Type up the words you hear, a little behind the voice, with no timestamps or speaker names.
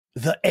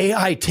The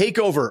AI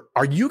takeover.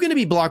 Are you going to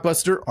be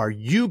Blockbuster? Are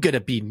you going to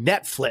be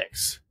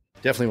Netflix?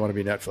 Definitely want to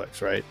be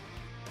Netflix, right?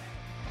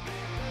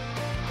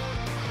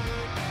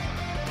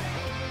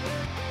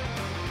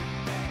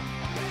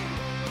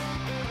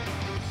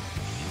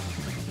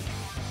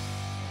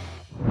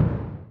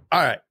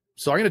 All right.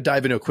 So I'm going to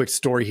dive into a quick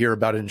story here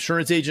about an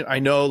insurance agent. I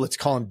know, let's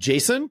call him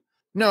Jason.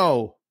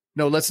 No,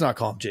 let's not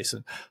call him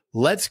Jason.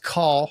 Let's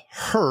call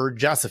her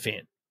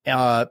Josephine.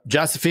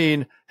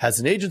 Josephine has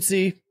an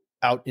agency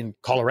out in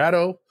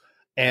Colorado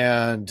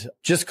and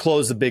just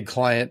closed a big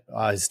client.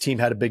 His team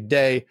had a big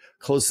day,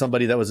 closed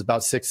somebody that was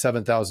about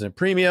 $6,000-7,000 in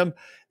premium.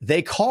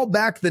 They call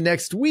back the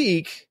next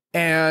week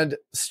and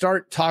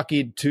start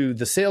talking to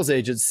the sales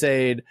agent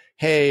saying,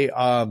 hey,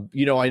 I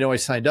know I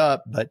signed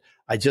up, but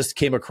I just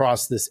came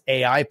across this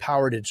AI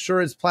powered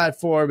insurance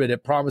platform and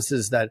it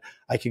promises that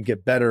I can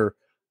get better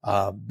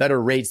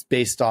rates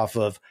based off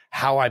of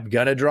how I'm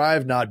going to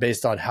drive, not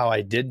based on how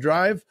I did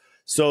drive.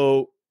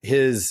 So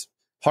his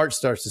heart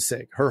starts to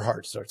sink. Her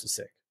heart starts to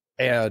sink.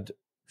 And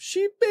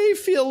she may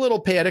feel a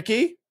little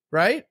panicky,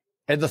 right?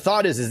 And the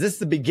thought is this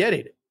the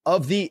beginning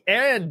of the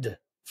end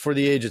for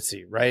the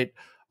agency, right?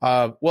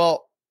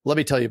 Well, let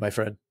me tell you, my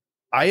friend,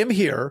 I am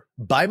here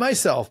by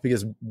myself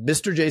because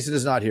Mr. Jason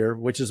is not here,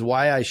 which is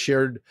why I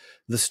shared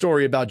the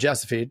story about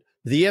Josephine.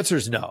 The answer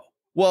is no.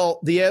 Well,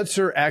 the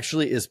answer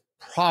actually is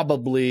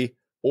probably,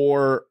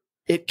 or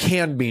it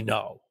can be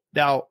no.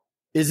 Now,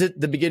 is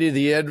it the beginning of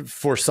the end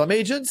for some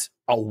agents?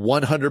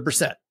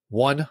 100%,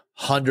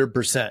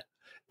 100%.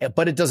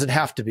 But it doesn't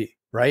have to be,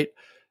 right?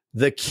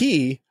 The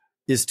key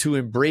is to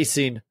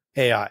embracing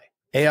AI.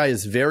 AI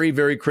is very,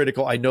 very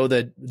critical. I know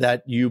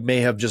that you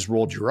may have just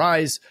rolled your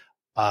eyes.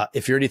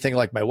 If you're anything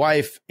like my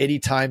wife,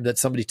 anytime that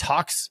somebody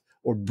talks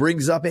or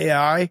brings up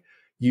AI,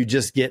 you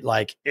just get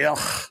like,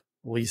 ugh,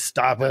 will you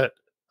stop it?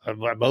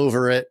 I'm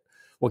over it.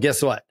 Well,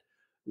 guess what?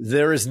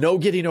 There is no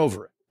getting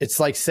over it. It's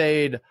like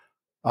saying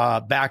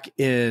back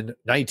in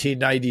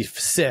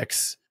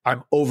 1996,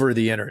 I'm over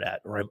the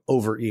internet or I'm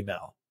over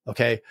email.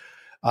 Okay.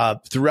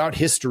 Throughout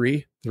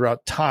history,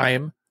 throughout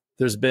time,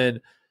 there's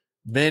been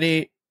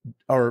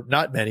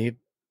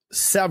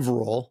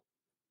several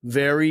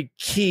very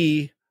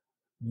key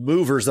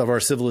movers of our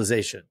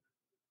civilization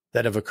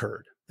that have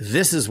occurred.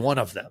 This is one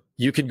of them.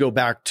 You can go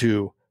back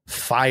to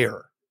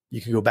fire.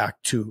 You can go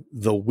back to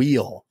the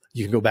wheel.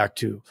 You can go back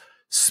to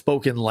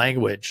spoken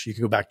language. You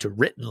can go back to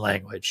written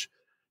language.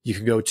 You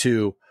can go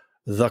to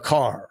the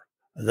car,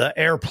 the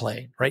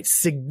airplane, right?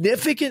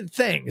 Significant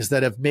things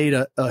that have made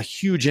a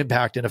huge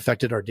impact and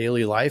affected our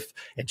daily life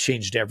and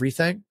changed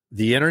everything.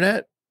 The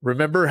internet,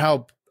 remember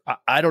how,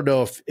 I don't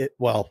know if it,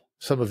 well,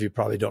 some of you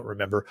probably don't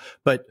remember,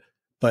 but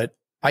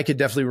I could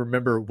definitely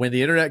remember when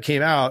the internet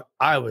came out,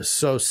 I was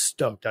so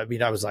stoked. I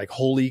mean, I was like,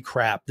 holy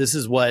crap, this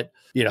is what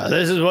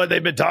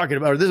they've been talking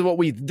about. Or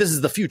this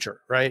is the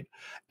future, right?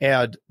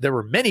 And there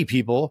were many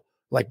people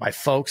like my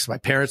folks, my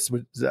parents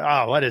would say,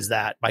 oh, what is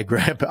that? I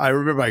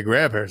remember my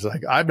grandparents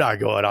like, I'm not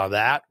going on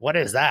that. What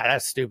is that?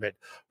 That's stupid,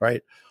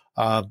 right?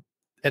 And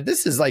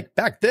this is like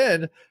back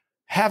then,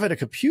 having a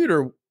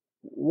computer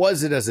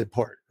wasn't as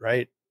important,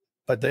 right?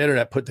 But the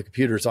internet put the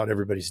computers on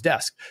everybody's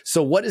desk.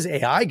 So what is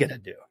AI going to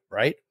do,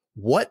 right?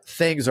 What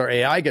things are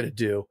AI going to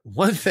do?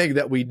 One thing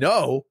that we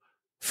know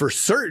for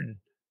certain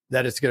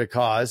that it's going to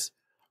cause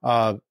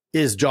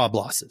is job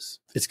losses.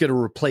 It's going to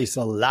replace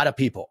a lot of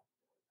people.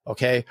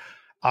 Okay.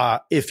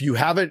 If you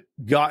haven't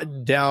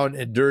gotten down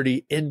and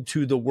dirty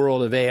into the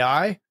world of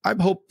AI, I'm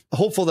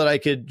hopeful that I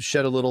could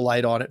shed a little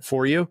light on it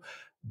for you.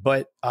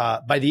 But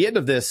by the end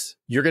of this,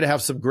 you're going to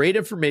have some great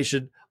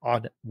information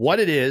on what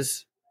it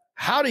is,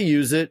 how to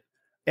use it,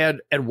 and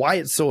why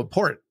it's so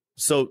important.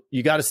 So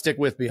you got to stick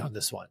with me on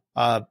this one.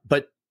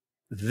 But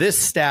this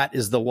stat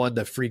is the one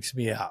that freaks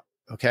me out.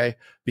 Okay.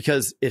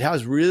 Because it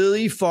has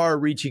really far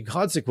reaching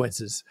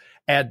consequences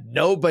and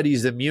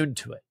nobody's immune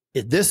to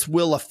it. This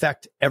will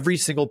affect every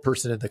single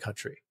person in the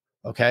country.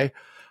 Okay.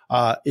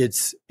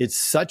 It's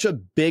such a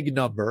big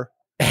number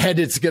and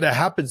it's going to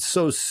happen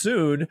so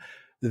soon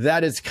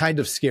that it's kind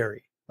of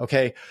scary.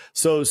 Okay.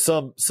 So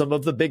some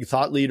of the big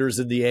thought leaders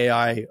in the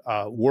AI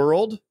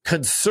world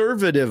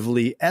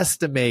conservatively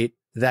estimate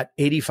that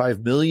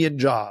 85 million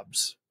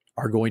jobs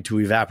are going to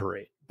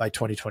evaporate by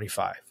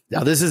 2025.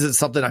 Now, this isn't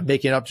something I'm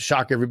making up to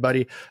shock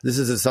everybody. This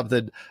isn't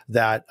something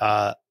that,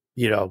 and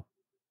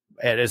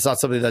it's not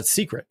something that's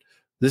secret.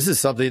 This is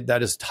something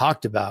that is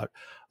talked about.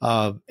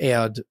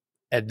 And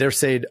they're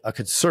saying a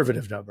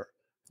conservative number.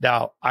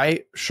 Now,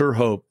 I sure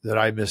hope that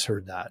I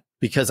misheard that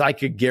because I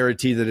could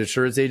guarantee that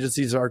insurance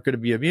agencies aren't going to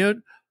be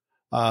immune.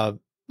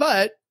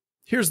 But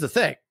here's the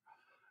thing.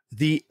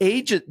 This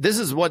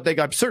is one thing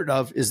I'm certain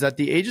of, is that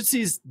the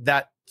agencies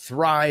that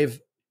thrive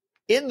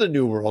in the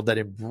new world, that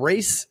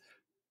embrace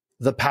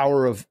the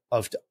power of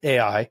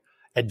AI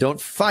and don't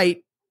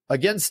fight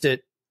against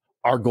it,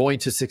 are going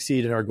to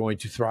succeed and are going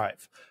to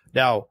thrive.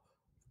 Now,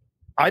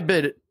 I've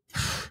been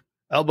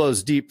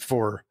elbows deep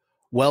for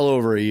well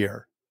over a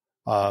year.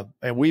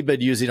 And we've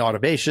been using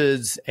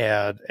automations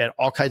and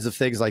all kinds of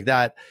things like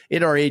that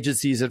in our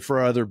agencies and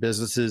for other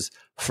businesses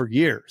for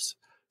years.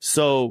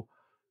 So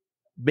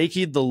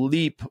making the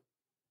leap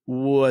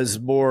was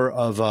more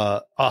of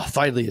a,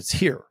 finally it's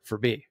here for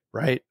me,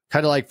 right?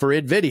 Kind of like for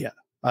NVIDIA.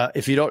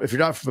 If you're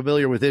not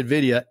familiar with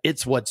NVIDIA,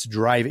 it's what's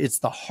driving, it's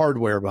the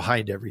hardware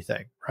behind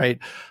everything, right?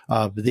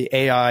 The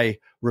AI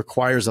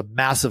requires a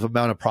massive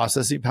amount of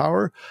processing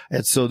power.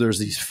 And so there's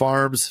these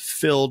farms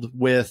filled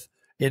with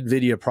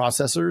NVIDIA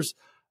processors,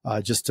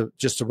 just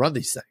to run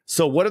these things.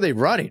 So what are they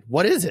running?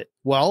 What is it?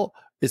 Well,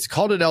 it's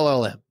called an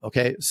LLM.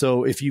 Okay.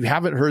 So if you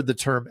haven't heard the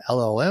term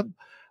LLM,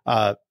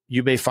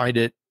 you may find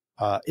it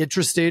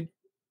interesting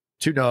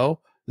to know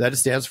that it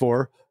stands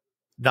for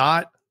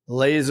not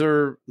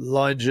laser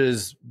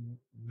lunges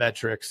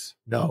metrics.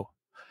 No,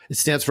 it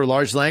stands for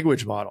large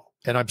language model.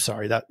 And I'm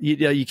sorry that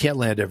you can't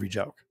land every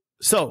joke.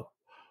 So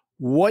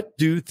what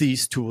do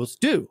these tools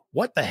do?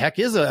 What the heck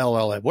is an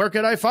LLM? Where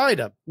can I find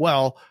them?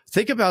 Well,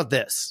 think about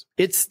this.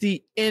 It's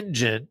the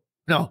engine.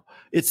 No,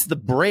 it's the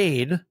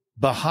brain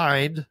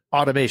behind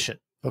automation.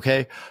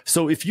 Okay.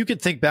 So if you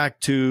could think back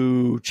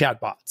to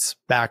chatbots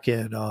back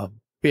in,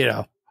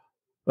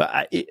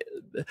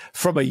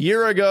 from a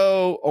year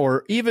ago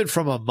or even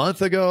from a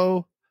month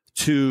ago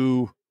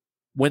to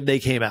when they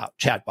came out,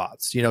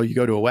 chatbots, you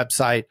go to a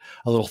website,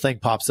 a little thing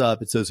pops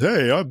up. It says,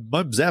 "Hey, I'm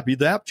Zappy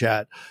the App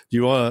Chat. Do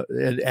you want?"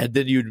 And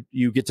then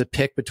you get to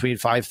pick between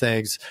 5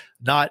 things.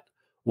 Not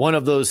one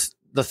of those.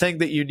 The thing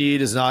that you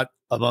need is not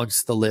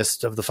amongst the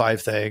list of the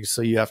 5 things.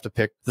 So you have to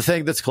pick the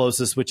thing that's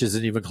closest, which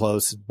isn't even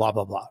close, and blah,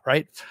 blah, blah.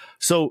 Right.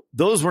 So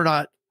those were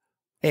not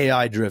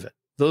AI driven.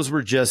 Those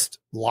were just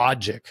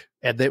logic.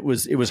 And it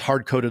was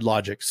hard coded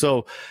logic.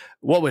 So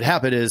what would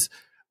happen is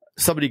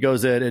somebody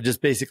goes in and just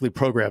basically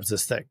programs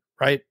this thing,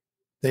 right?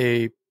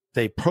 They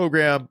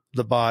program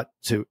the bot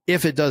to,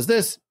 if it does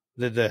this,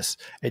 then this,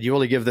 and you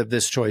only give them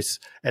this choice,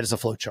 and it's a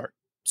flow chart.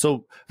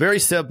 So very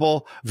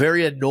simple,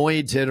 very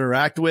annoying to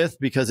interact with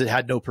because it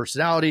had no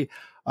personality,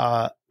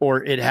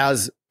 or it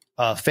has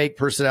a fake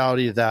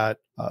personality that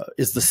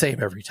is the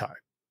same every time.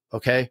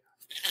 Okay.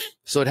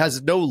 So it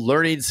has no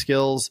learning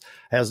skills,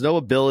 has no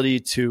ability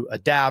to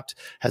adapt,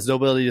 has no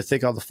ability to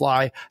think on the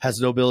fly,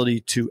 has no ability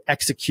to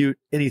execute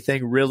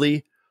anything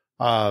really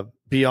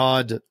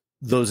beyond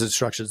those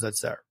instructions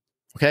that's there.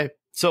 Okay.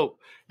 So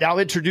now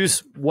introduce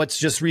what's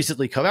just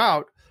recently come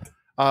out.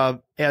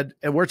 And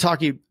we're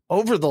talking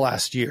over the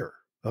last year.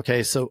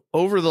 Okay. So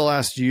over the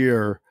last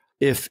year,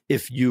 if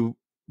you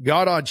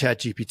got on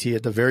ChatGPT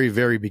at the very,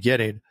 very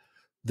beginning,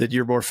 then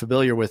you're more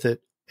familiar with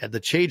it and the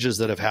changes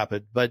that have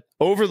happened. But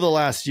over the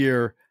last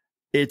year,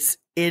 it's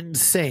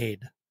insane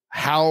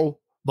how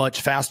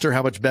much faster,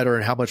 how much better,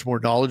 and how much more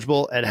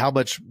knowledgeable, and how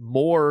much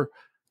more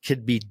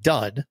can be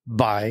done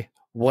by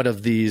one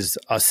of these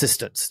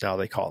assistants. Now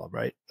they call them,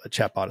 right? A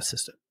chatbot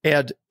assistant.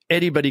 And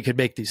anybody can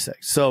make these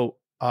things. So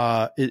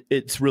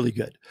it's really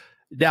good.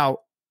 Now,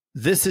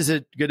 this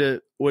isn't going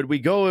to,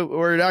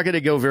 we're not going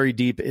to go very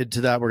deep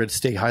into that. We're going to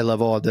stay high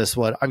level on this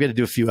one. I'm going to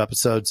do a few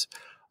episodes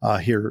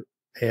here,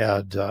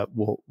 and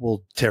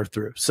we'll tear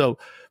through. So,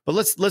 but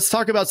let's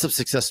talk about some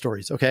success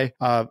stories. Okay.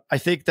 I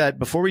think that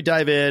before we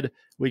dive in,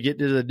 we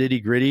get into the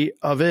nitty gritty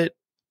of it.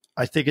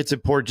 I think it's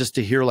important just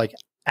to hear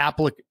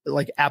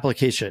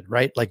application,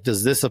 right? Like,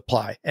 does this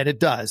apply? And it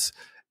does.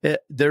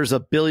 There's a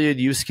billion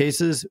use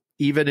cases,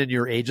 even in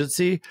your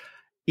agency,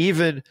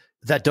 even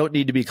that don't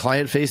need to be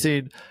client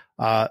facing.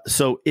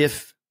 So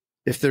if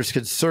there's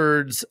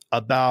concerns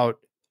about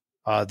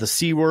the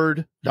C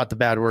word, not the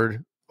bad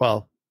word,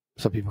 well,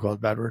 some people call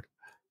it bad word.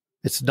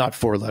 It's not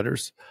 4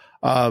 letters.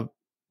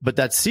 But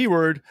that C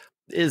word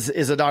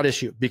is a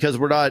non-issue because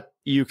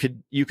you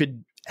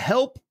could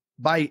help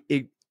by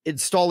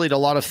installing a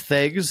lot of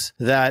things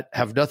that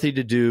have nothing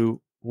to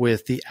do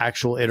with the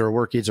actual inner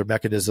workings or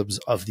mechanisms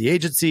of the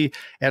agency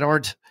and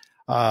aren't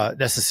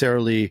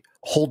necessarily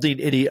holding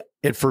any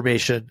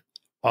information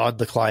on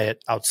the client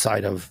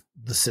outside of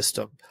the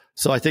system.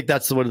 So I think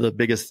that's one of the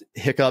biggest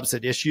hiccups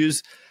and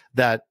issues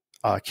that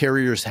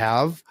carriers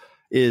have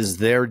is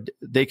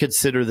they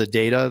consider the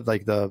data,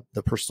 like the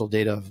personal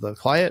data of the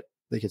client,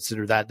 they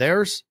consider that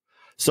theirs.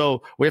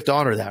 So we have to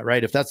honor that,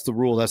 right? If that's the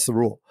rule, that's the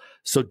rule.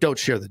 So don't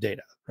share the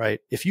data,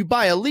 right? If you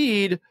buy a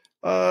lead,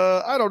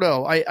 I don't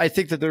know. I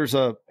think that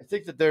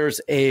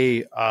there's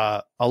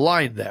a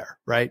line there,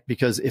 right?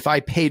 Because if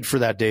I paid for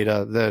that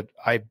data, then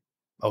I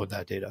own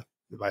that data,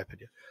 in my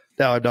opinion.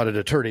 Now, I'm not an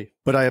attorney,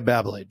 but I am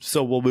babbling.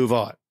 So we'll move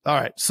on. All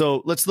right.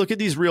 So let's look at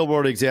these real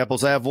world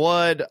examples. I have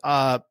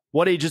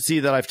one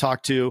agency that I've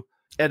talked to,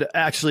 and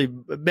actually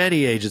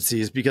many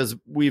agencies, because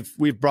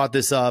we've brought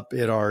this up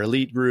in our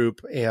elite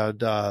group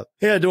and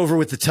over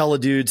with the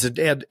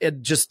teledudes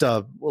and just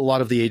a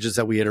lot of the agents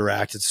that we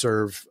interact and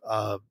serve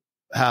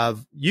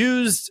have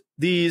used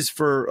these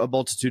for a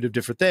multitude of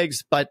different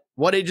things. But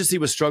one agency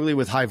was struggling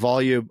with high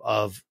volume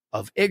of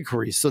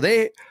inquiries. So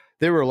they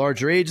were a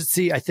larger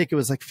agency. I think it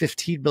was like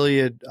 15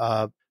 million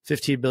of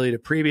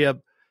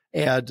premium.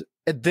 And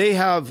they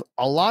have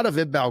a lot of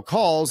inbound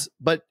calls,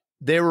 but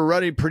they were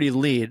running pretty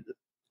lean.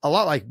 a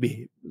lot like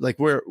me. Like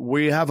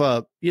we have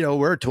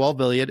we're 12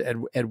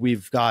 million and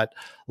we've got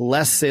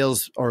less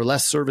sales or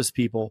less service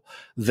people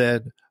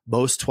than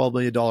most $12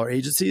 million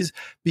agencies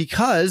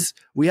because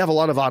we have a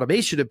lot of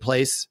automation in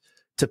place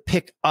to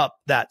pick up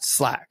that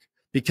slack,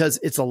 because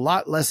it's a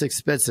lot less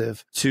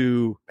expensive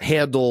to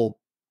handle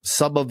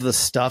some of the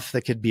stuff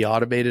that can be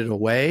automated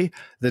away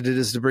than it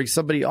is to bring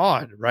somebody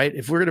on, right?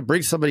 If we're going to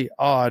bring somebody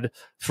on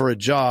for a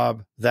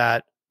job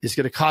that is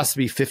going to cost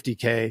me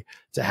 $50K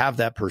to have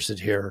that person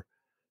here,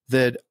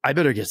 then I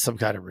better get some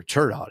kind of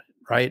return on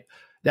it, right?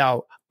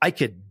 Now, I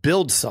could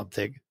build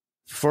something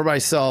for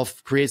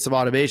myself, create some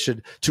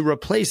automation to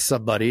replace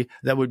somebody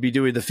that would be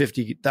doing the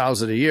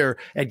 $50,000 a year.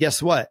 And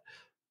guess what?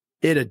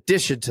 In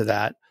addition to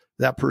that,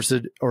 that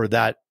person or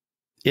that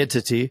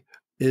entity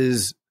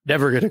is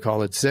never going to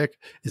call in sick,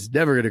 is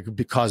never going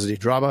to cause any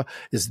drama,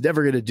 is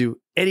never going to do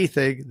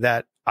anything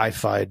that I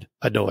find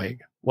annoying.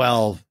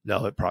 Well,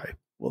 no, it probably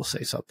will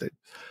say something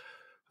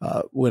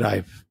when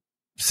I've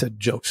said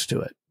jokes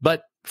to it.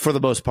 But for the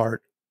most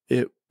part,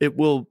 it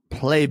will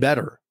play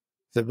better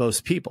than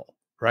most people,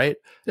 right?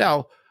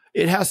 Now,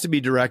 it has to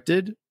be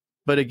directed,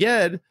 but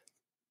again,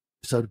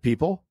 so do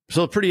people.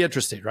 So pretty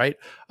interesting, right?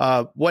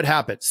 What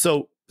happened?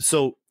 So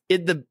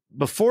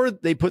before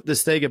they put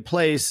this thing in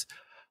place,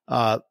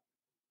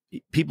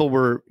 people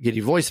were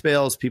getting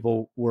voicemails.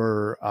 People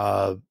were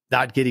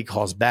not getting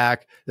calls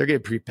back. They're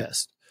getting pretty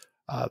pissed.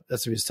 That's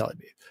what he was telling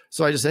me.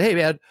 So I just said, hey,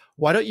 man,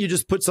 why don't you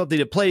just put something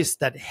in place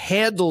that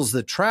handles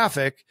the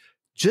traffic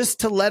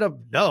just to let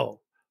them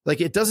know? Like,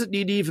 it doesn't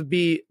need to even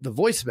be the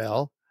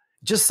voicemail,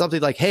 just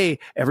something like, hey,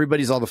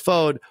 everybody's on the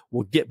phone.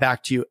 We'll get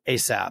back to you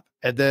ASAP.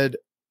 And then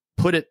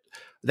put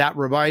that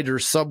reminder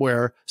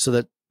somewhere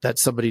so that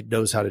somebody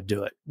knows how to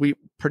do it. We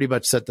pretty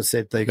much set the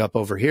same thing up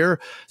over here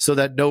so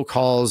that no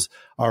calls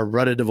are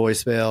running to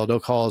voicemail, no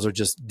calls are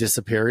just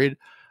disappearing,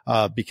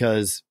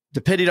 because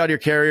depending on your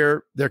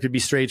carrier, there could be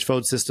strange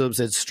phone systems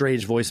and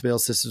strange voicemail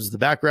systems in the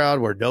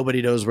background where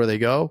nobody knows where they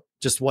go.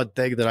 Just one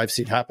thing that I've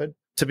seen happen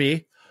to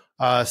me.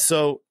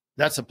 So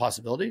that's a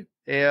possibility.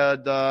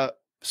 And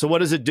so what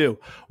does it do?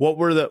 What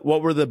were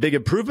the big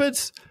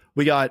improvements?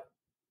 We got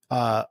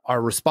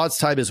our response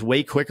time is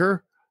way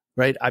quicker,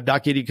 right? I'm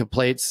not getting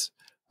complaints.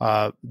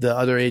 The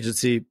other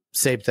agency,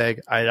 same thing.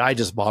 I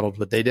just modeled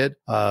what they did,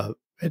 and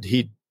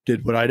he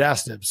did what I'd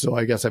asked him. So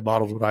I guess I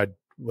modeled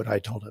what I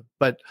told him.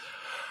 But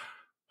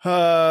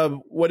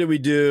what did we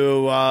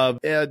do?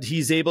 And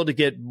he's able to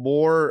get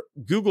more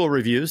Google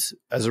reviews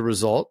as a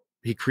result.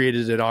 He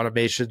created an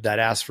automation that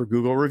asks for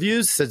Google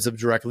reviews, sends them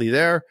directly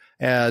there,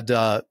 and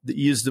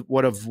used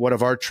one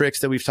of our tricks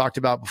that we've talked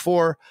about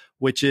before,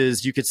 which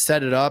is you could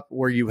set it up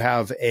where you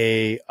have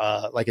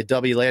like a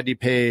dummy landing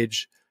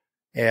page,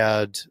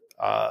 and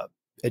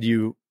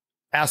you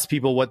ask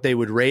people what they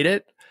would rate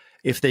it.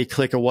 If they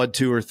click a 1,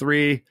 2, or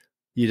 3,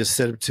 you just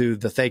send them to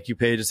the thank you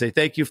page and say,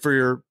 thank you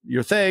for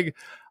your thing.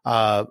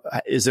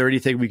 Is there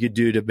anything we could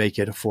do to make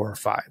it a 4 or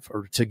 5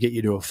 or to get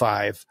you to a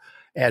 5?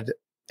 And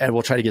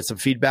we'll try to get some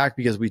feedback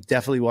because we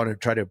definitely want to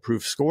try to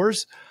improve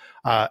scores.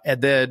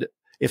 And then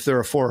if they're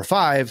a 4 or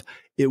 5,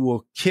 it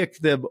will kick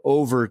them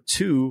over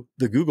to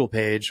the Google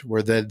page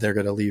where then they're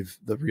going to leave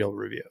the real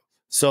review.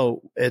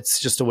 So it's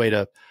just a way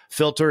to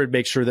filter and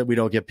make sure that we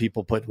don't get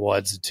people putting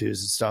 1s and 2s and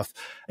stuff.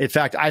 In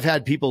fact, I've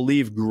had people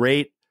leave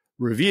great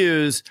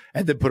reviews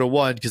and then put a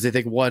 1 because they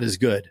think 1 is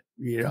good.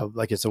 You know,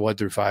 like it's a 1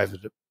 through 5,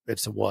 and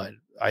it's a 1.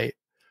 I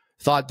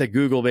thought that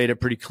Google made it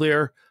pretty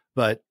clear,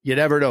 but you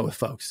never know with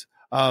folks.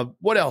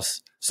 What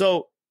else?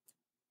 So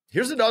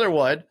here's another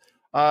one.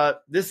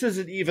 This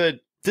isn't even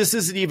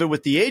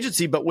with the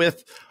agency, but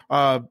with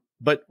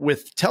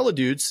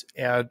Teledudes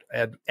and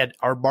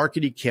our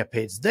marketing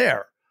campaigns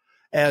there.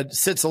 And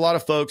since a lot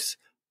of folks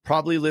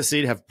probably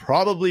listening have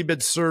probably been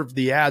served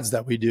the ads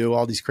that we do,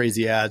 all these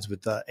crazy ads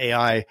with the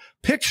AI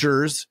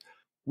pictures,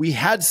 we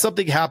had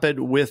something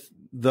happen with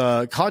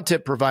the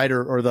content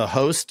provider or the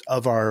host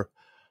of our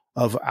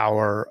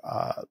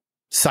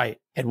site.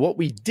 And what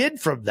we did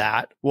from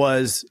that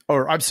was,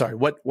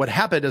 what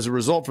happened as a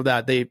result from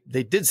that, they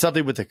did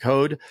something with the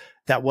code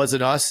that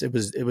wasn't us. It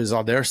was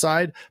on their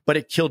side, but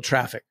it killed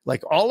traffic.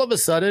 Like all of a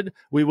sudden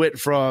we went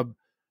from,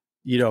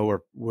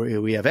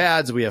 we have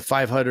ads, we have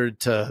 500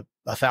 to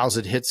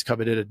 1,000 hits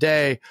coming in a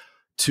day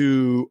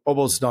to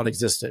almost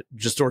non-existent,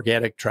 just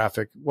organic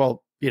traffic.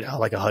 Well,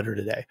 like 100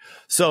 a day.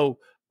 So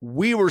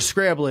we were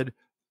scrambling,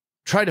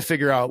 trying to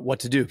figure out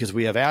what to do because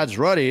we have ads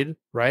running,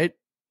 right?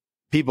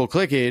 People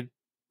clicking,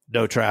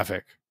 no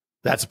traffic.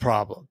 That's a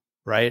problem,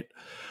 right?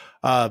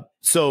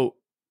 So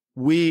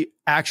we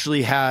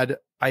actually had,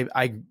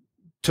 I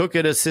took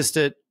an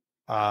assistant,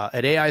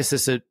 an AI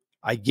assistant.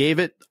 I gave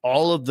it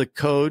all of the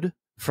code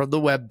from the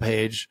web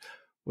page,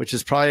 which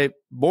is probably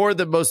more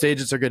than most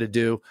agents are going to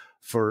do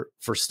for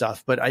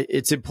stuff. But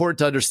it's important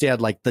to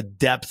understand like the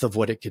depth of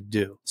what it can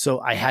do. So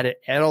I had it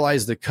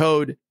analyze the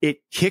code. It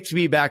kicked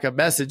me back a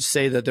message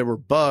saying that there were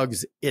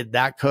bugs in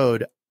that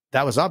code.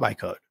 That was not my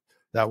code.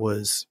 That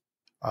was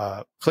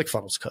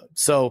ClickFunnels code.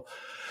 So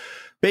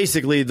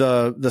basically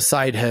the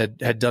site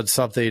had done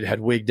something,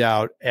 had wigged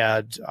out,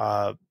 and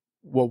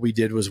what we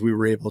did was we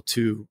were able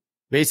to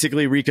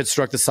basically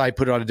reconstruct the site,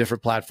 put it on a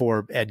different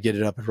platform, and get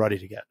it up and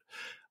running again.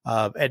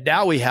 And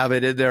now we have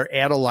it in there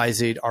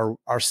analyzing our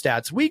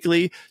stats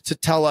weekly to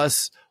tell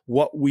us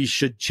what we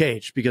should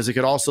change, because it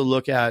could also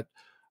look at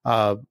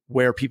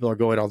where people are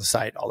going on the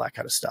site, all that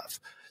kind of stuff.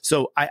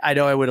 So I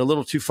know I went a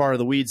little too far in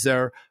the weeds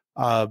there,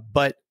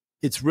 but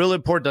it's real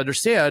important to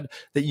understand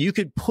that you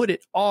can put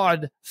it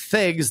on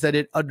things that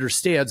it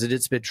understands and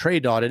it's been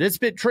trained on. And it's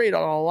been trained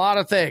on a lot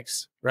of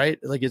things, right?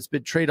 Like it's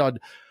been trained on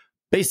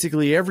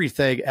basically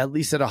everything, at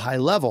least at a high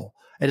level.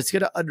 And it's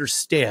going to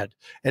understand.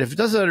 And if it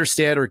doesn't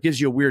understand or it gives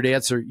you a weird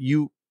answer,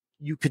 you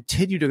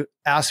continue to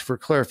ask for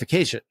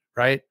clarification,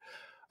 right?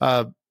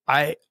 I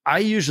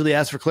usually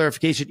ask for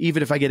clarification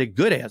even if I get a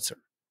good answer,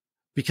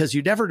 because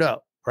you never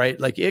know, right?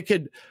 Like it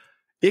could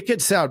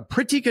sound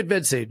pretty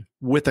convincing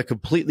with a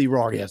completely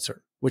wrong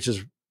answer, which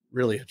is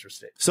really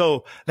interesting.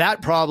 So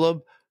that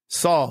problem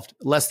solved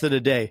less than a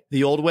day.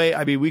 The old way,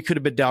 I mean, we could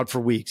have been down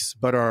for weeks,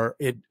 but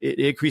it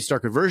increased our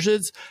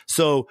conversions.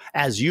 So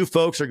as you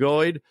folks are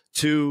going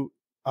to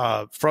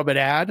from an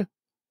ad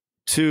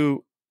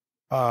to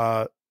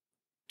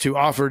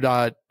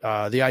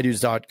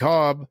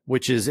offer.theidudes.com,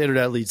 which is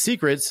Internet Lead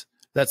Secrets.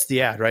 That's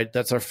the ad, right?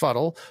 That's our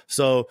funnel.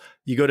 So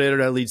you go to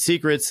Internet Lead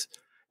Secrets,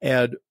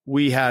 and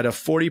we had a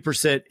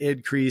 40%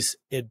 increase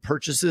in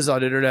purchases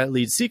on Internet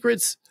Lead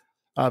Secrets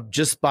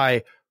just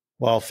by,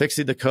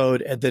 fixing the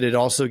code. And then it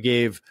also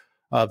gave,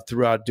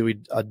 throughout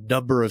doing a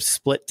number of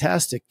split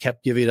tests, it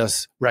kept giving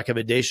us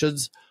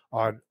recommendations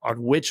on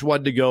which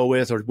one to go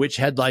with, or which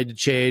headline to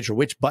change, or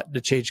which button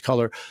to change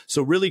color.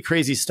 So really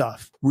crazy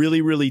stuff,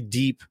 really, really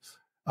deep,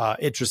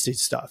 interesting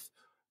stuff.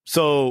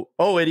 So,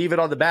 and even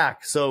on the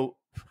back. So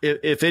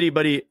if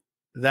anybody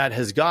that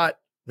has got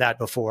that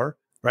before,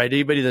 right?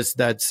 Anybody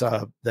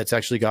that's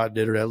actually gotten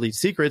Internet Lead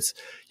Secrets,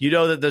 you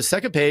know that the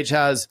second page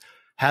has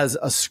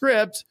a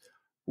script,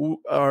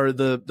 or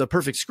the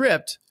perfect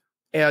script,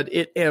 and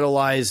it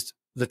analyzed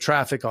the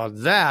traffic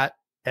on that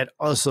and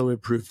also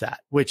improved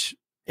that, which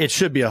it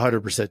should be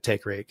 100%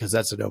 take rate, because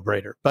that's a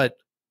no-brainer. But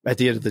at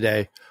the end of the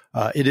day,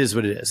 it is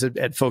what it is,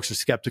 and folks are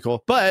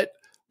skeptical. But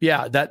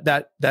yeah,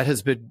 that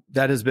has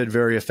been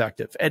very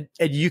effective, and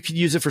you can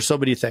use it for so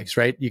many things,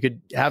 right? You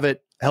could have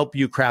it help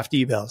you craft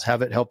emails,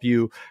 have it help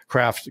you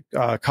craft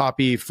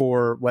copy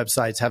for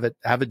websites,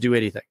 have it do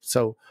anything.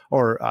 So,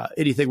 or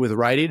anything with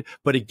writing.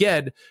 But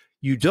again,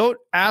 you don't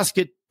ask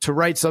it to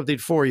write something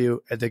for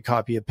you and then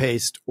copy and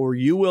paste, or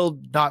you will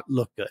not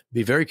look good.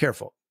 Be very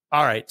careful.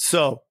 All right.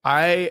 So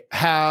I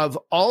have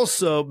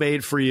also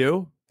made for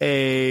you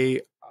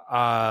a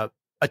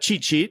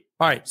cheat sheet.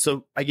 All right.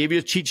 So I gave you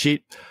a cheat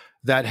sheet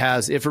that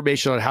has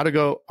information on how to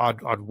go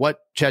on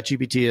what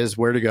ChatGPT is,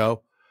 where to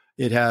go.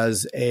 It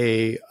has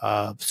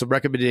some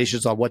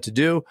recommendations on what to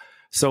do.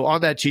 So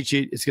on that cheat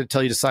sheet, it's going to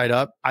tell you to sign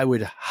up. I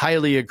would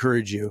highly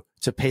encourage you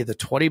to pay the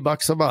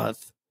 $20 a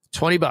month.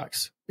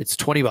 $20. It's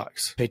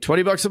 $20. Pay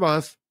 $20 a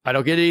month. I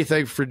don't get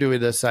anything for doing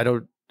this. I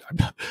don't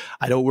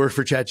work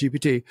for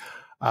ChatGPT,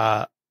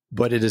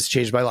 but it has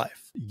changed my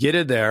life. Get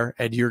in there,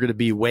 and you're going to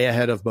be way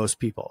ahead of most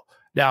people.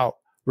 Now,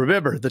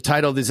 remember the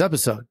title of this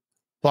episode: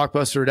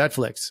 Blockbuster or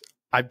Netflix.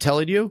 I'm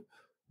telling you,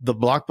 the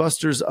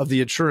Blockbusters of the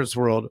insurance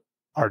world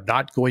are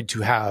not going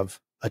to have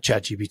a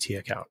ChatGPT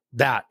account.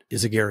 That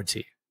is a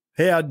guarantee.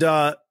 And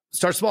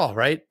start small,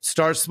 right?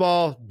 Start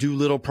small, do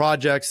little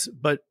projects,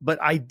 but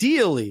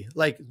ideally,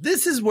 like,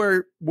 this is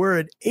where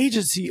an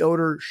agency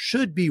owner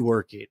should be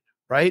working,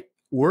 right?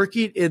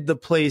 Working in the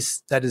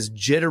place that is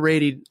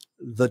generating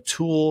the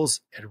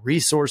tools and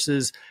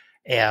resources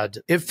and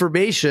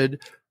information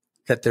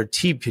that their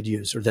team could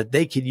use, or that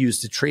they can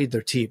use to train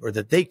their team, or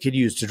that they can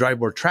use to drive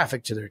more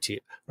traffic to their team,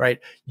 right?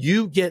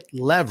 You get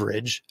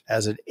leverage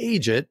as an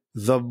agent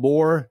the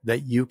more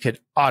that you can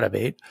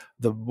automate,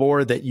 the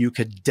more that you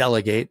can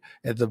delegate,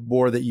 and the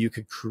more that you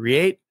can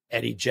create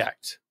and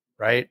eject,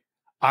 right?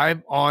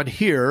 I'm on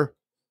here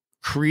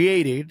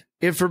creating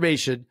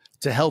information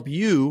to help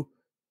you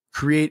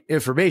create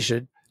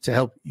information to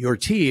help your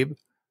team,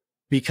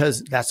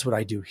 because that's what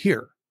I do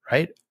here,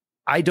 right?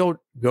 I don't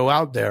go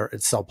out there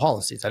and sell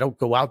policies. I don't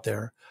go out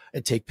there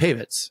and take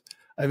payments.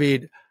 I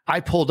mean,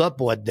 I pulled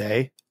up one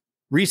day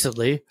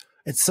recently,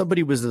 and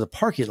somebody was in the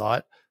parking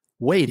lot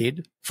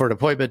waiting for an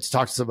appointment to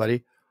talk to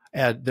somebody.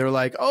 And they're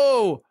like,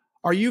 "Oh,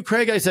 are you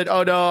Craig?" I said,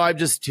 "Oh, no, I'm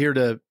just here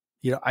to,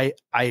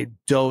 I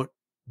don't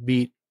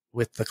meet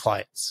with the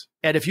clients."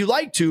 And if you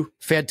like to,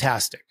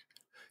 fantastic.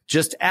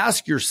 Just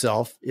ask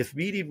yourself if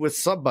meeting with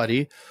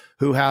somebody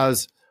who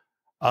has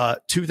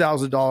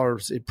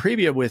 $2,000 in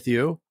premium with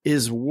you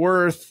is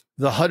worth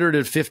the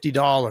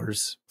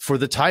 $150 for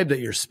the time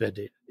that you're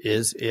spending.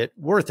 Is it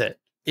worth it?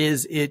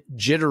 Is it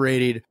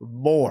generating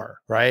more,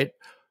 right?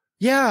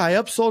 Yeah, I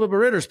upsold a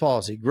renter's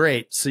policy.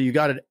 Great. So you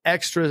got an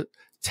extra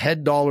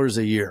 $10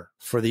 a year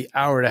for the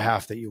hour and a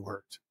half that you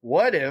worked.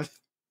 What if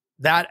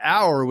that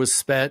hour was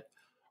spent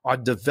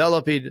on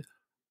developing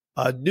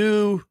a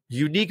new,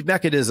 unique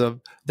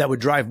mechanism that would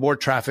drive more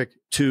traffic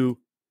to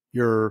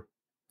your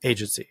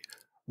agency?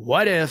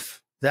 What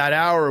if that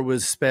hour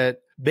was spent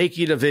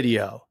making a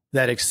video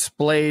that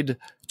explained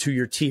to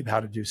your team how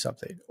to do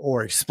something,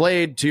 or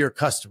explained to your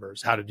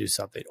customers how to do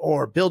something,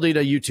 or building a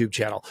YouTube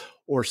channel,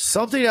 or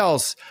something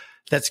else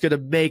that's going to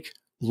make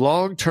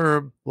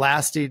long-term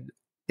lasting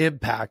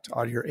impact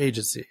on your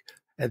agency.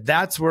 And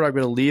that's where I'm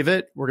going to leave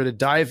it. We're going to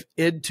dive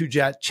into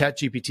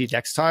ChatGPT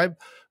next time,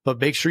 but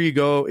make sure you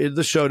go in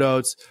the show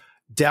notes,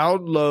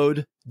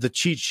 download the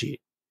cheat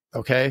sheet.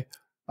 Okay.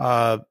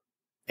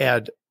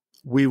 And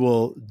we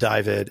will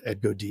dive in and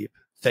go deep.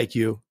 Thank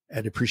you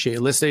and appreciate you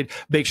listening.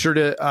 Make sure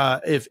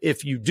to,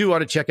 if you do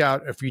want to check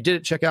out, if you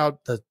didn't check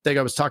out the thing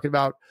I was talking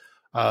about,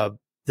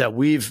 that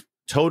we've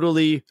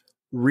totally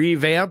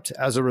revamped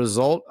as a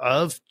result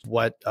of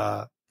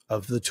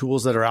of the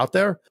tools that are out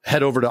there,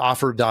 head over to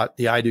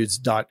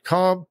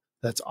offer.theidudes.com.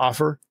 That's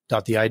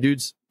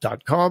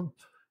offer.theidudes.com.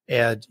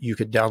 And you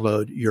can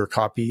download your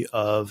copy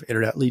of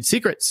Internet Lead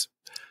Secrets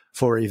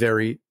for a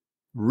very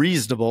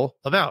reasonable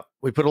amount.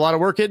 We put a lot of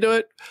work into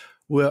it,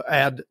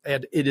 and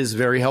it is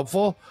very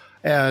helpful.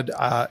 And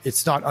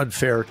it's not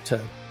unfair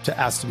to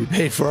ask to be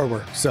paid for our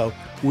work. So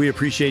we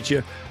appreciate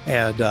you,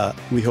 and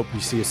we hope we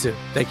see you soon.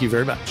 Thank you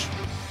very much.